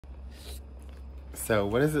So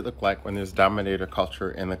what does it look like when there's dominator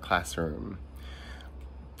culture in the classroom?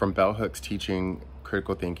 From Bell Hooks teaching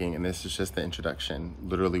critical thinking, and this is just the introduction,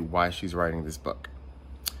 literally why she's writing this book.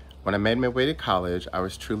 When I made my way to college, I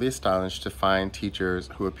was truly astonished to find teachers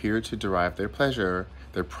who appeared to derive their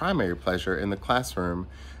primary pleasure in the classroom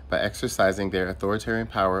by exercising their authoritarian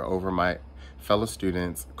power over my fellow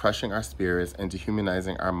students, crushing our spirits and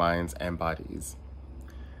dehumanizing our minds and bodies.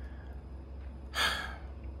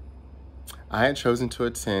 I had chosen to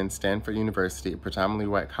attend Stanford University, a predominantly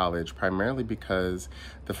white college, primarily because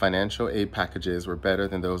the financial aid packages were better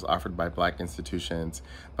than those offered by black institutions,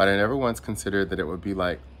 but I never once considered that it would be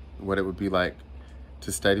like what it would be like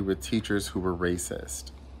to study with teachers who were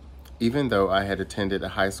racist. Even though I had attended a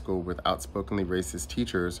high school with outspokenly racist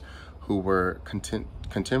teachers who were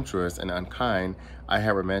contemptuous and unkind, I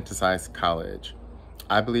had romanticized college.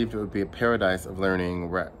 I believed it would be a paradise of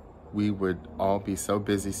learning where we would all be so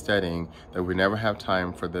busy studying that we never have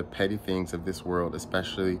time for the petty things of this world,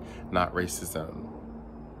 especially not racism.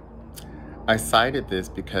 I cited this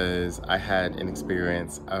because I had an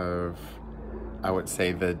experience of, I would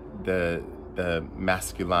say, the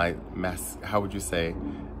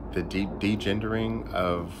degendering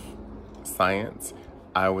of science.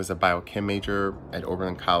 I was a biochem major at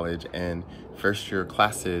Oberlin College, and first year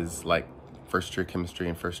classes like first year chemistry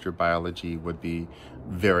and first year biology would be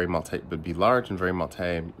large and very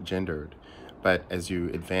multi-gendered. But as you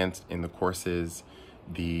advanced in the courses,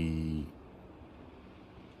 the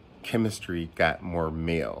chemistry got more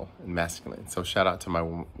male and masculine. So shout out to my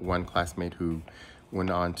one classmate who went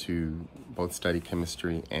on to both study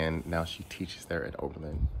chemistry and now she teaches there at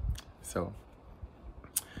Oberlin. So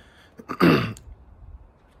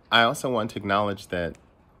I also want to acknowledge that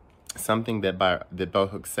something that Bell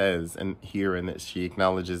Hooks says and that she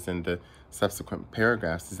acknowledges in the subsequent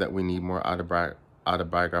paragraphs is that we need more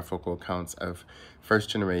autobiographical accounts of first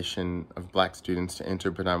generation of black students to enter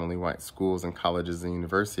predominantly white schools and colleges and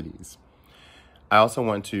universities. I also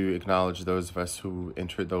want to acknowledge those of us who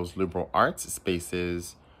entered those liberal arts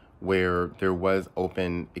spaces where there was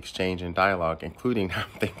open exchange and dialogue, including, I'm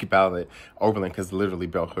thinking about it, Oberlin, because literally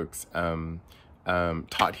Bell Hooks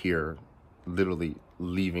taught here, literally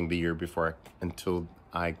leaving the year before until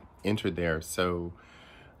I entered there. So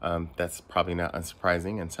that's probably not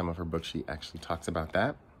unsurprising. In some of her books, she actually talks about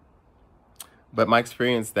that. But my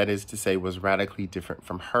experience, that is to say, was radically different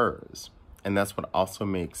from hers. And that's what also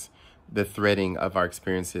makes the threading of our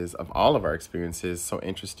experiences, of all of our experiences, so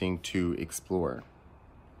interesting to explore.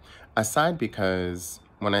 Aside because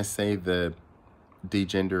when I say the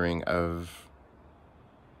degendering of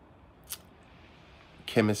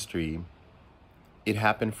chemistry, it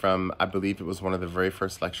happened from, I believe it was one of the very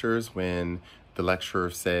first lectures when the lecturer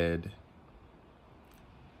said,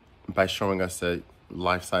 by showing us a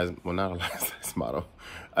life-size, well, not a life-size model,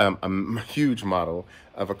 a huge model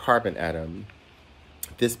of a carbon atom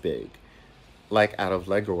this big, like out of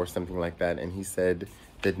Lego or something like that. And he said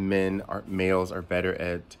that males are better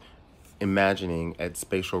at imagining, at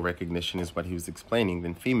spatial recognition is what he was explaining,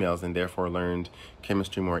 than females, and therefore learned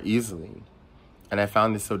chemistry more easily. And I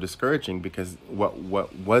found this so discouraging because what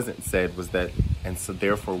wasn't said was that, and so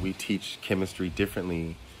therefore we teach chemistry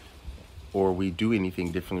differently, or we do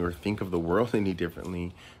anything differently, or think of the world any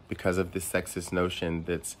differently because of this sexist notion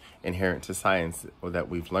that's inherent to science or that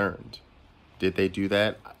we've learned. Did they do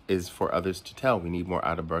that? Is for others to tell. We need more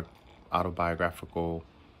autobiographical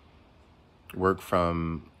work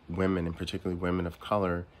from women, and particularly women of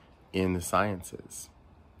color, in the sciences.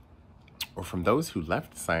 Or from those who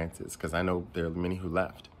left the sciences, because I know there are many who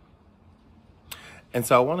left. And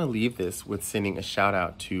so I want to leave this with sending a shout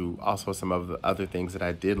out to also some of the other things that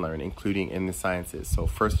I did learn, including in the sciences. So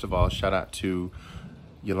first of all, shout out to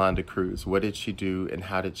Yolanda Cruz. What did she do and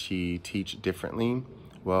how did she teach differently?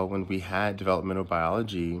 Well, when we had developmental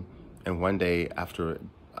biology, and one day after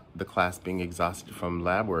the class being exhausted from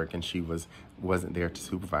lab work and she wasn't there to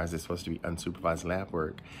supervise, it's supposed to be unsupervised lab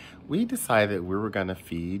work, we decided we were going to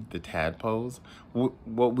feed the tadpoles.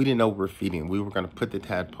 Well, we didn't know we were feeding. We were going to put the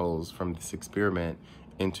tadpoles from this experiment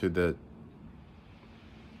into the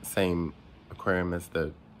same aquarium as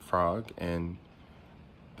the frog, and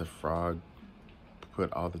the frog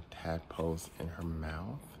put all the tadpoles in her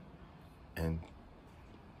mouth, and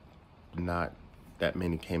not that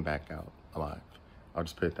many came back out alive. I'll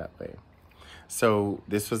just put it that way. So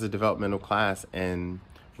this was a developmental class, and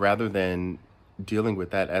rather than dealing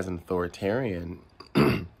with that as an authoritarian,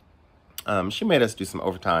 she made us do some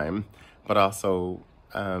overtime, but also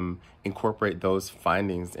incorporate those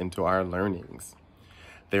findings into our learnings.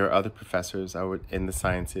 There are other professors in the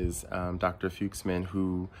sciences, Dr. Fuchsman,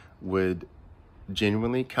 who would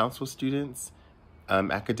genuinely counsel students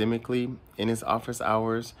academically in his office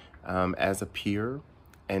hours as a peer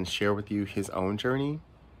and share with you his own journey.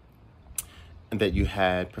 And that you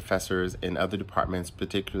had professors in other departments,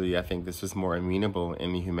 particularly I think this was more amenable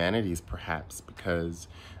in the humanities perhaps because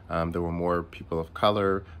there were more people of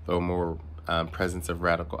color, there were more presence of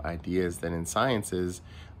radical ideas than in sciences,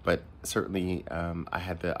 but certainly I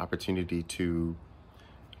had the opportunity to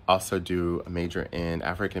also do a major in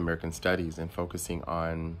African American studies and focusing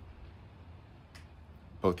on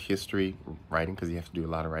both history, writing, because you have to do a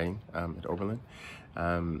lot of writing at Oberlin.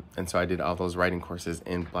 And so I did all those writing courses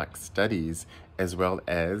in Black studies, as well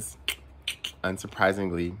as,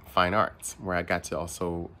 unsurprisingly, fine arts, where I got to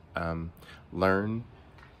also learn,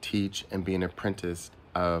 teach, and be an apprentice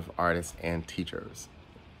of artists and teachers.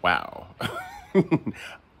 Wow.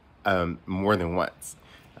 More than once,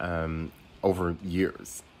 over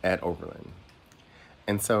years at Oberlin.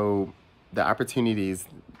 And so the opportunities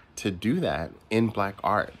to do that in Black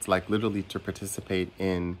arts, like literally to participate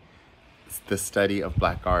in the study of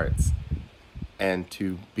Black arts and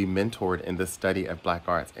to be mentored in the study of Black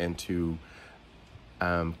arts and to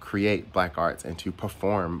create Black arts and to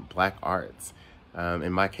perform Black arts,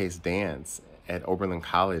 in my case, dance at Oberlin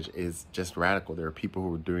College is just radical. There are people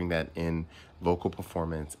who are doing that in vocal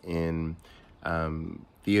performance, in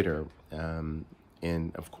theater,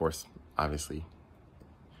 in, of course, obviously,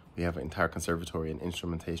 we have an entire conservatory in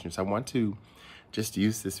instrumentation. So I want to just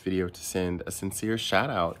use this video to send a sincere shout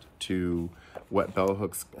out to what Bell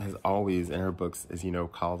Hooks has always in her books, as you know,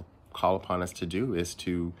 call upon us to do, is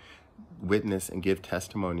to witness and give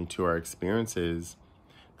testimony to our experiences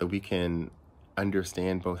that we can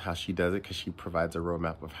understand both how she does it, because she provides a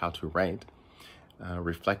roadmap of how to write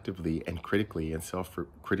reflectively and critically and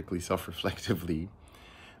self-reflectively.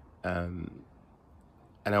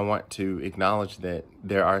 And I want to acknowledge that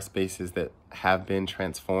there are spaces that have been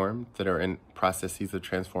transformed, that are in processes of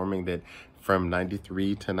transforming, that from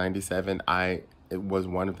 93 to 97, it was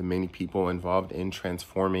one of the many people involved in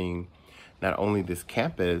transforming not only this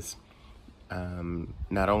campus,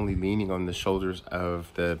 not only leaning on the shoulders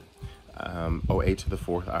of the OA to the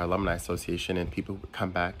 4th, our Alumni Association, and people would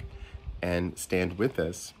come back and stand with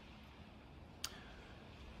us,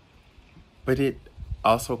 but it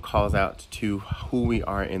also calls out to who we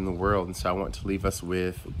are in the world. And so I want to leave us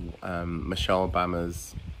with Michelle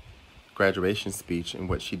Obama's graduation speech and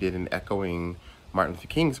what she did in echoing Martin Luther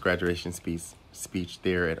King's graduation speech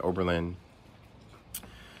there at Oberlin,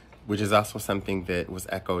 which is also something that was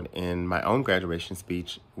echoed in my own graduation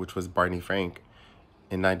speech, which was Barney Frank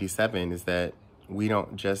in '97, is that we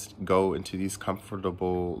don't just go into these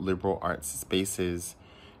comfortable liberal arts spaces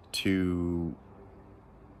to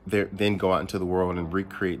then go out into the world and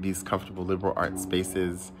recreate these comfortable liberal arts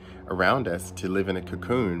spaces around us to live in a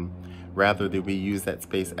cocoon. Rather that we use that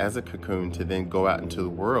space as a cocoon to then go out into the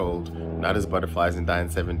world, not as butterflies and die in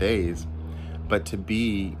 7 days, but to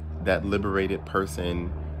be that liberated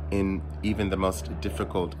person in even the most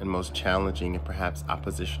difficult and most challenging and perhaps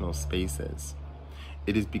oppositional spaces.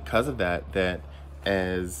 It is because of that that,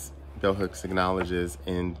 as Bell Hooks acknowledges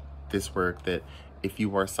in this work, that if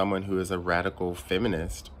you are someone who is a radical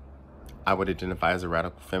feminist, I would identify as a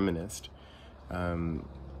radical feminist.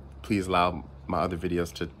 Please allow my other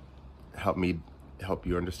videos to help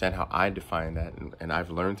you understand how I define that, and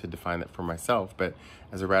I've learned to define that for myself. But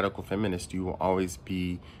as a radical feminist, you will always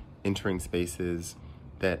be entering spaces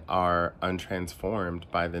that are untransformed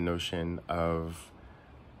by the notion of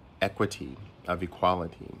equity, of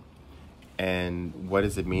equality. And what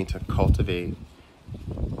does it mean to cultivate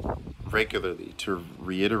regularly, to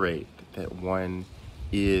reiterate that one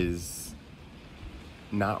is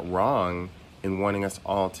not wrong in wanting us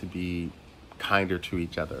all to be kinder to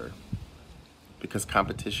each other, because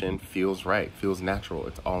competition feels right, feels natural,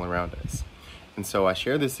 it's all around us. And so I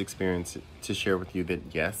share this experience to share with you that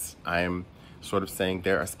yes, I am sort of saying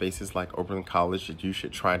there are spaces like Oberlin College that you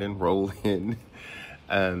should try to enroll in.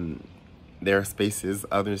 There are spaces,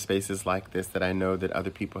 other spaces like this that I know that other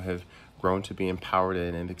people have grown to be empowered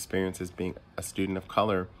in and experience as being a student of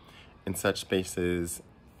color in such spaces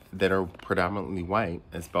that are predominantly white,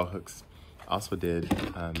 as Bell Hooks also did,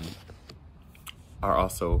 are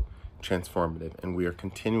also transformative. And we are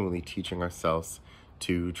continually teaching ourselves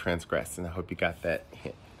to transgress. And I hope you got that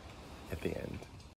hint at the end.